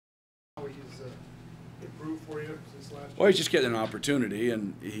improved for you since last year? Well, he's just getting an opportunity,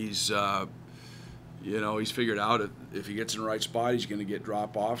 and he's, you know, he's figured out if he gets in the right spot, he's going to get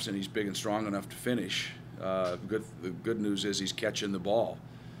drop-offs, and he's big and strong enough to finish. The good news is he's catching the ball.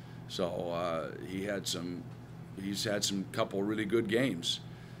 So he's had some couple really good games.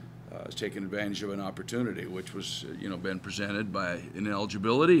 He's taken advantage of an opportunity, which was, you know, been presented by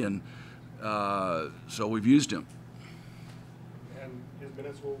ineligibility, and so we've used him. And his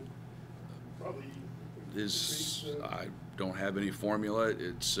minutes will probably increase. I don't have any formula.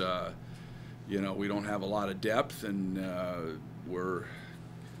 It's you know, we don't have a lot of depth, and I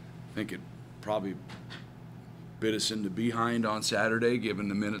think it probably bit us in the behind on Saturday, given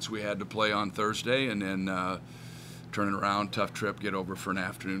the minutes we had to play on Thursday, and then turning around, tough trip, get over for an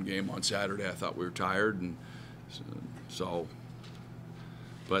afternoon game on Saturday. I thought we were tired, and so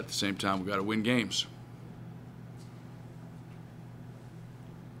but at the same time, we've got to win games.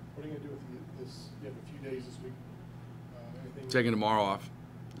 What are you going to do with this? You have a few days this week. Taking tomorrow off.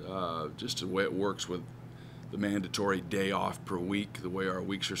 Just the way it works with the mandatory day off per week, the way our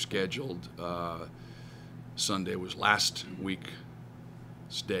weeks are scheduled. Sunday was last week's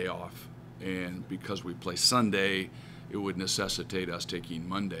day off, and because we play Sunday, it would necessitate us taking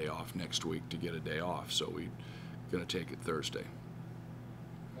Monday off next week to get a day off, so we're going to take it Thursday.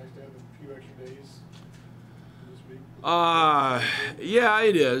 Nice to have a few extra days this week. Yeah,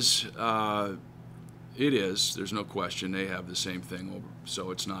 it is. It is. There's no question. They have the same thing,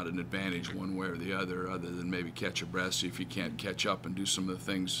 so it's not an advantage one way or the other than maybe catch a breath, see if you can't catch up and do some of the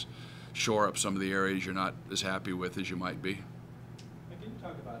things, shore up some of the areas you're not as happy with as you might be. Can you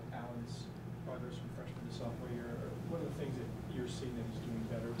talk about Allen's progress from freshman to sophomore year? What are the things that you're seeing that he's doing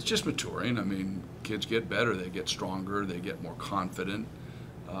better? It's just maturing. I mean, kids get better. They get stronger. They get more confident.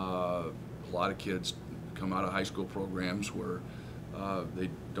 A lot of kids come out of high school programs where they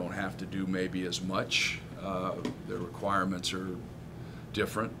don't have to do maybe as much. Their requirements are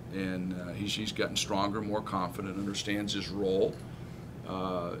different, and he's gotten stronger, more confident, understands his role,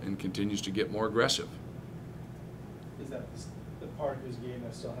 and continues to get more aggressive. Is that the part of his game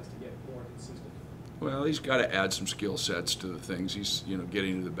that still has to get more consistent? Well, he's got to add some skill sets to the things. He's, you know,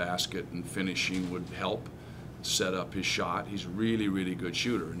 getting to the basket and finishing would help set up his shot. He's a really, really good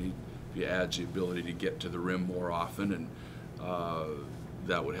shooter, and he adds the ability to get to the rim more often, and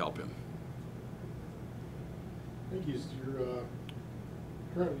that would help him. I think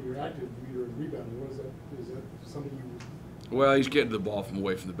currently your active leader in rebounding. What is that? Is that something you? Well, he's getting the ball from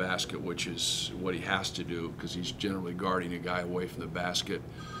away from the basket, which is what he has to do because he's generally guarding a guy away from the basket.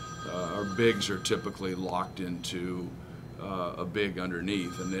 Our bigs are typically locked into a big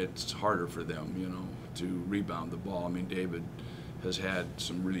underneath, and it's harder for them, you know, to rebound the ball. I mean, David has had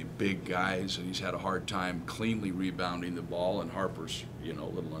some really big guys, and he's had a hard time cleanly rebounding the ball, and Harper's, you know, a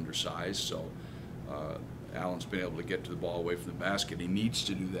little undersized, so Allen's been able to get to the ball away from the basket. He needs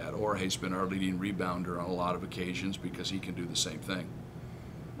to do that. Jorge's been our leading rebounder on a lot of occasions because he can do the same thing.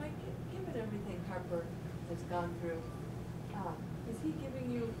 Mike, given everything Harper has gone through, is he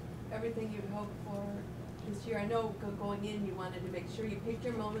giving you everything you'd hoped for this year? I know going in you wanted to make sure you picked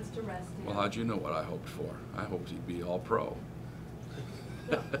your moments to rest in. Well, how'd you know what I hoped for? I hoped he'd be all-pro.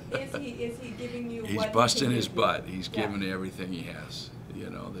 Is he giving you He's what busting his do? butt. He's Yeah. giving everything he has. You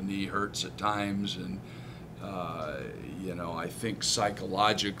know, the knee hurts at times, and you know, I think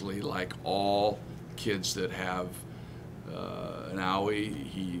psychologically, like all kids that have an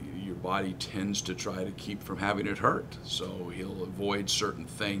owie, your body tends to try to keep from having it hurt. So he'll avoid certain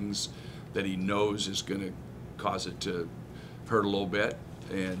things that he knows is going to cause it to hurt a little bit,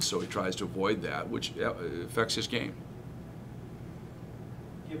 and so he tries to avoid that, which affects his game.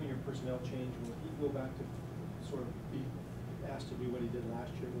 Given your personnel change, will he go back to sort of be asked to do what he did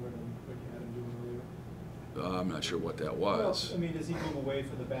last year more than what you had him doing earlier? I'm not sure what that was. Well, I mean, does he move away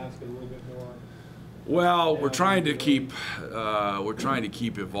from the basket a little bit more? Well, we're trying to keep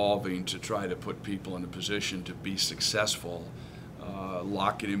evolving to try to put people in a position to be successful.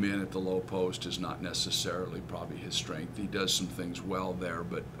 Locking him in at the low post is not necessarily probably his strength. He does some things well there,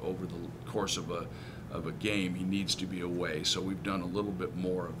 but over the course of a game, he needs to be away. So we've done a little bit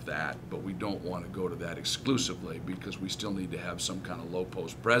more of that, but we don't want to go to that exclusively because we still need to have some kind of low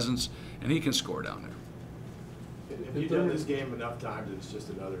post presence, and he can score down there. Have you done this game enough times that it's just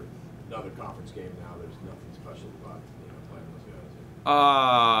another conference game now? There's nothing special about, you know, playing those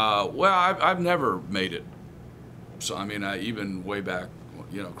guys. Well, I've never made it. So I mean, even way back,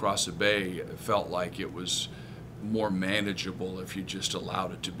 you know, across the bay, it felt like it was more manageable if you just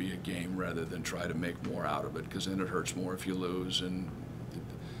allowed it to be a game rather than try to make more out of it, because then it hurts more if you lose. And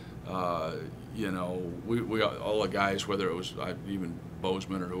you know, we all the guys, whether it was even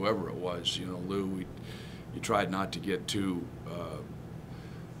Bozeman or whoever it was, you know, Lou, you tried not to get too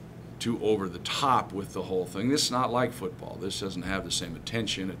over the top with the whole thing. This is not like football. This doesn't have the same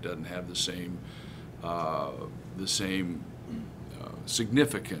attention. It doesn't have the same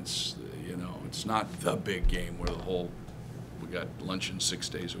significance. You know, it's not the big game where we got luncheon 6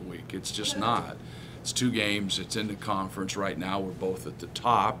 days a week. It's just not. It's 2 games. It's in the conference right now. We're both at the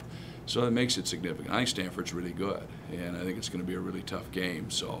top, so it makes it significant. I think Stanford's really good, and I think it's going to be a really tough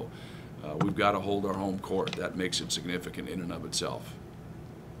game. So we've got to hold our home court. That makes it significant in and of itself.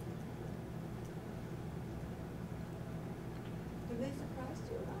 Have they surprised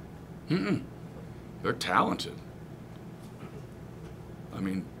you at all? They're talented. I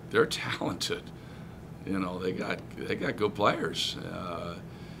mean, they're talented. You know, they got good players.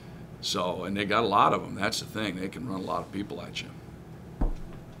 And they got a lot of them. That's the thing. They can run a lot of people at you.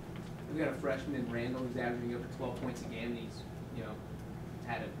 We got a freshman in Randall who's averaging over 12 points a game, and he's, you know,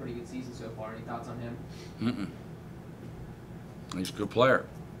 had a pretty good season so far. Any thoughts on him? He's a good player.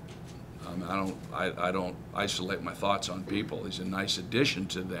 I don't isolate my thoughts on people. He's a nice addition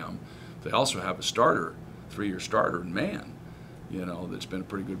to them. They also have a starter, 3-year starter in Mann, you know, that's been a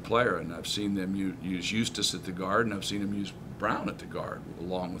pretty good player. And I've seen them use Eustace at the guard, and I've seen them use Brown at the guard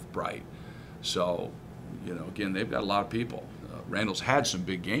along with Bright. So, you know, again, they've got a lot of people. Randall's had some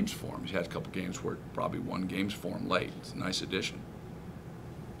big games for him. He's had a couple games where probably won games for him late. It's a nice addition.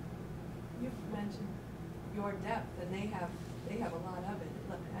 You've mentioned your depth, and they have a lot of it,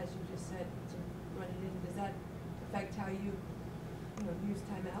 as you just said, to run it in. Does that affect how you use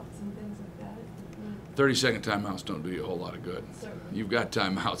timeouts and things like that? 30-second timeouts don't do you a whole lot of good. Certainly. You've got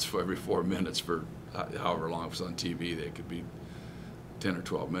timeouts for every 4 minutes for however long it was on TV. They could be 10 or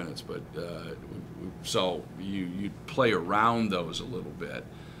 12 minutes, but so you play around those a little bit.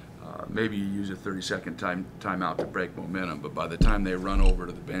 Maybe you use a 30-second timeout to break momentum, but by the time they run over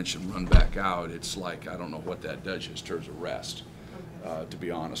to the bench and run back out, it's like, I don't know what that does in terms of rest, to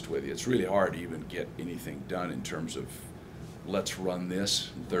be honest with you. It's really hard to even get anything done in terms of let's run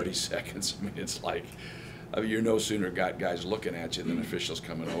this in 30 seconds. I mean, it's like, you're no sooner got guys looking at you than officials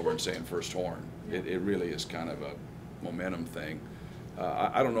coming over and saying first horn. It really is kind of a momentum thing.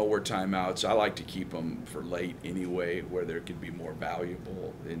 I don't know where timeouts, I like to keep them for late anyway, where there could be more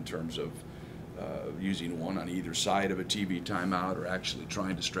valuable in terms of using one on either side of a TV timeout or actually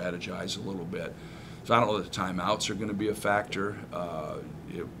trying to strategize a little bit. So I don't know that timeouts are going to be a factor.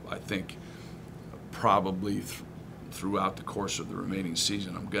 I think probably throughout the course of the remaining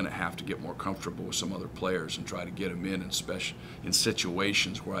season, I'm going to have to get more comfortable with some other players and try to get them in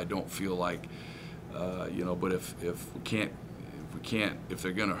situations where I don't feel like, but if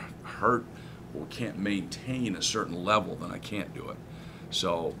they're going to hurt or can't maintain a certain level, then I can't do it.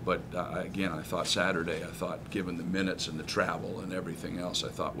 So, but again, I thought Saturday, given the minutes and the travel and everything else, I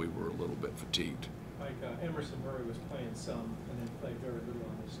thought we were a little bit fatigued. Like Emerson Murray was playing some and then played very little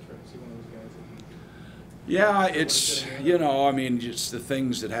on this trip. Is he one of those guys that Yeah, it's, I mean, just the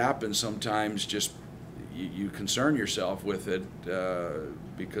things that happen sometimes, just you concern yourself with it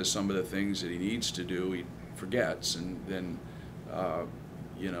because some of the things that he needs to do, he forgets, and then,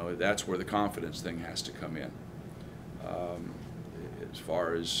 that's where the confidence thing has to come in. As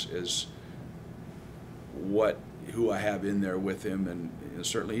far as who I have in there with him, and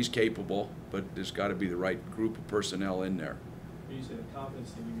certainly he's capable, but there's got to be the right group of personnel in there. when you say the confidence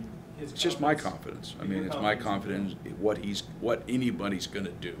thing, you mean his It's just my confidence. I mean, it's my confidence in what anybody's going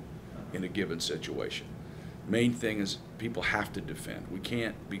to do in a given situation. Main thing is people have to defend. We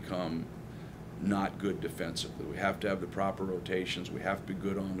can't become not good defensively. We have to have the proper rotations. We have to be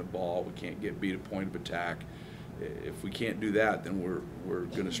good on the ball. We can't get beat at point of attack. If we can't do that, then we're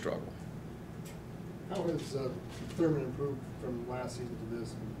going to struggle. How has Thurman improved from last season to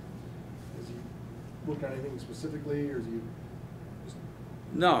this? Has he worked on anything specifically, or is he just...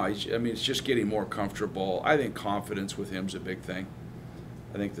 No, I mean, it's just getting more comfortable. I think confidence with him is a big thing.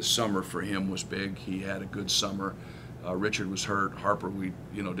 I think the summer for him was big. He had a good summer. Richard was hurt. Harper, we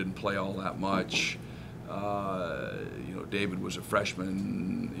didn't play all that much. David was a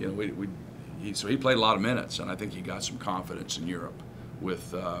freshman. So he played a lot of minutes, and I think he got some confidence in Europe.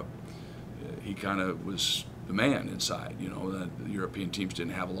 He kind of was the man inside. The European teams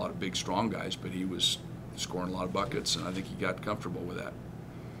didn't have a lot of big, strong guys, but he was scoring a lot of buckets, and I think he got comfortable with that.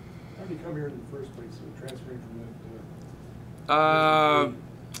 How did he come here in the first place, transferring from that?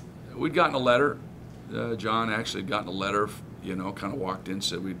 We'd gotten a letter. John actually had gotten a letter, kind of walked in,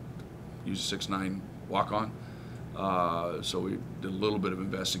 said we'd use a 6'9" walk-on. So we did a little bit of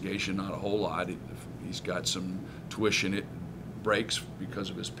investigation, not a whole lot. He's got some tuition breaks because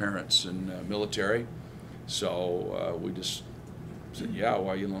of his parents in military. So we just said, yeah,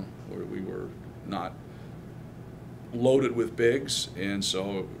 well, we were not loaded with bigs, and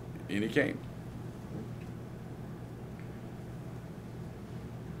so in he came.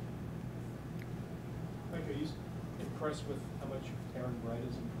 Mike, are you impressed with how much Aaron Bright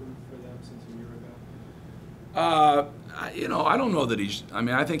has improved for them since a year ago? You know, I don't know that he's. I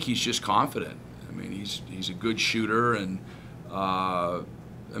mean, I think he's just confident. I mean, he's a good shooter, and I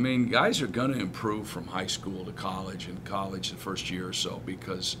mean, guys are going to improve from high school to college, and college the first year or so,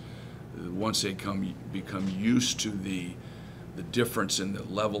 because once they become used to the difference in the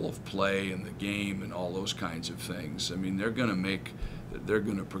level of play and the game and all those kinds of things. I mean, they're going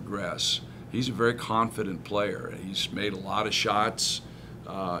to progress. He's a very confident player. He's made a lot of shots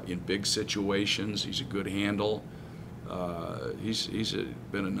in big situations. He's a good handle. He's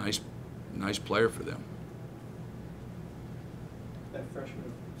been a nice player for them. That freshman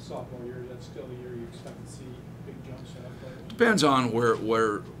of sophomore year, is that still the year you expect to see big jumps out of players? Depends on where it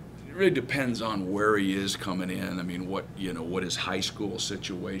really depends on where he is coming in. I mean, what his high school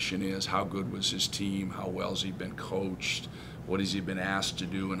situation is, how good was his team, how well has he been coached, what has he been asked to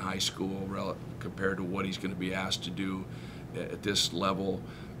do in high school compared to what he's going to be asked to do at this level.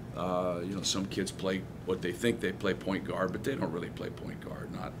 You know, some kids play what they think they play point guard, but they don't really play point guard.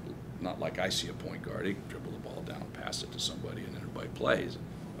 Not like I see a point guard. He can dribble the ball down, pass it to somebody, and everybody plays.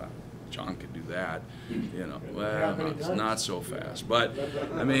 Well, John could do that. You know, well, not so fast. But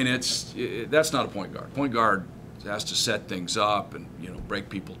I mean, that's not a point guard. Point guard has to set things up and, you know, break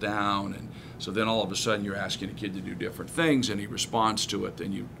people down, and so then all of a sudden you're asking a kid to do different things, and he responds to it.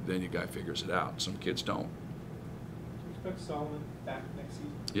 Then your guy figures it out. Some kids don't. Do you expect Solomon back next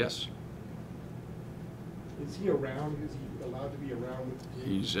season? Yes. Is he around? Is he allowed to be around with the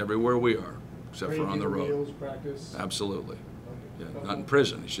team? He's everywhere we are, except for on the road. Meals, practice? Absolutely. Okay. Yeah, not in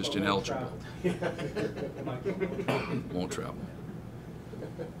prison. He's just But won't ineligible. travel. Won't travel.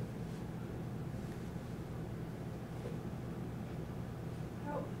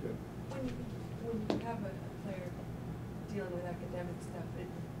 How, when you have a player dealing with academic stuff,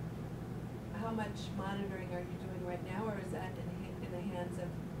 how much monitoring are you doing right now, or is that in the hands of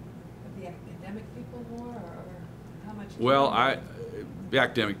the academic people more, or how much? Well, the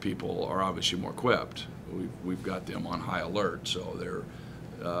academic people are obviously more equipped. We've got them on high alert, so they're,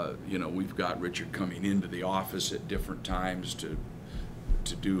 you know, we've got Richard coming into the office at different times to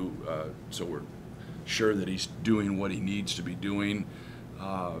do, so we're sure that he's doing what he needs to be doing.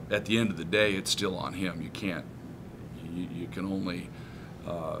 At the end of the day, it's still on him. You can't, you can only,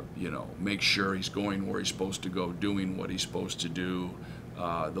 you know, make sure he's going where he's supposed to go, doing what he's supposed to do,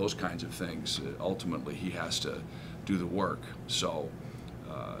 those kinds of things. Ultimately, he has to do the work. So,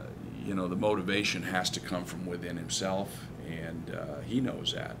 you know, the motivation has to come from within himself, and he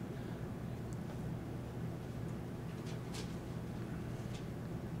knows that.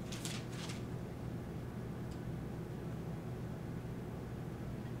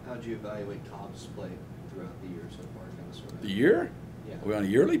 How'd you evaluate Cobb's play throughout the year so far? Kind of sort of. The year? Yeah. Are we on a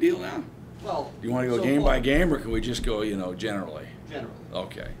yearly deal now? Well. Do you want to go so game far- by game, or can we just go, you know, generally? Generally.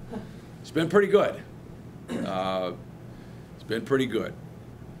 Okay. It's been pretty good. It's been pretty good.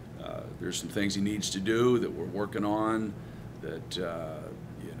 There's some things he needs to do that we're working on that,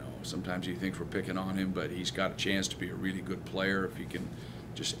 you know, sometimes he thinks we're picking on him, but he's got a chance to be a really good player if he can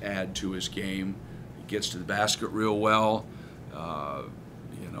just add to his game. He gets to the basket real well,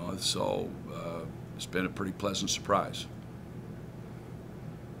 you know, so it's been a pretty pleasant surprise.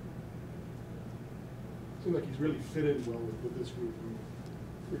 Seems like he's really fitted well with this group. I mean,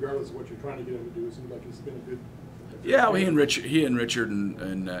 regardless of what you're trying to get him to do, it seems like he's been a good. Yeah, well, he and Richard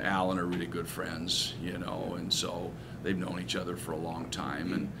and Alan are really good friends, you know, and so they've known each other for a long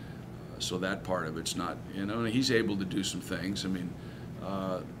time, and so that part of it's not, you know, and he's able to do some things. I mean,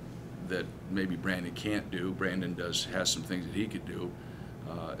 that maybe Brandon can't do. Brandon has some things that he could do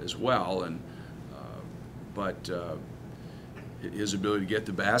as well, and but his ability to get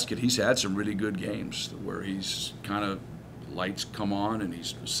the basket, he's had some really good games where he's kind of lights come on and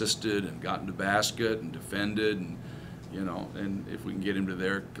he's assisted and gotten to basket and defended, and you know, and if we can get him to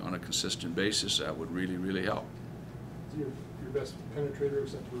there on a consistent basis, that would really, really help. Is he your best penetrator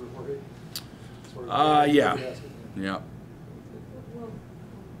except for Jorge? Yeah. Yeah. Will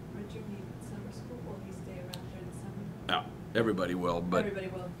Richard need summer school? Will he stay around during the summer? Yeah, everybody will, but Everybody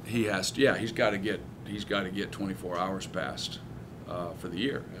will. he has to, yeah, he's got to get 24 hours passed for the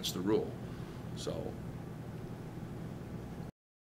year. That's the rule. So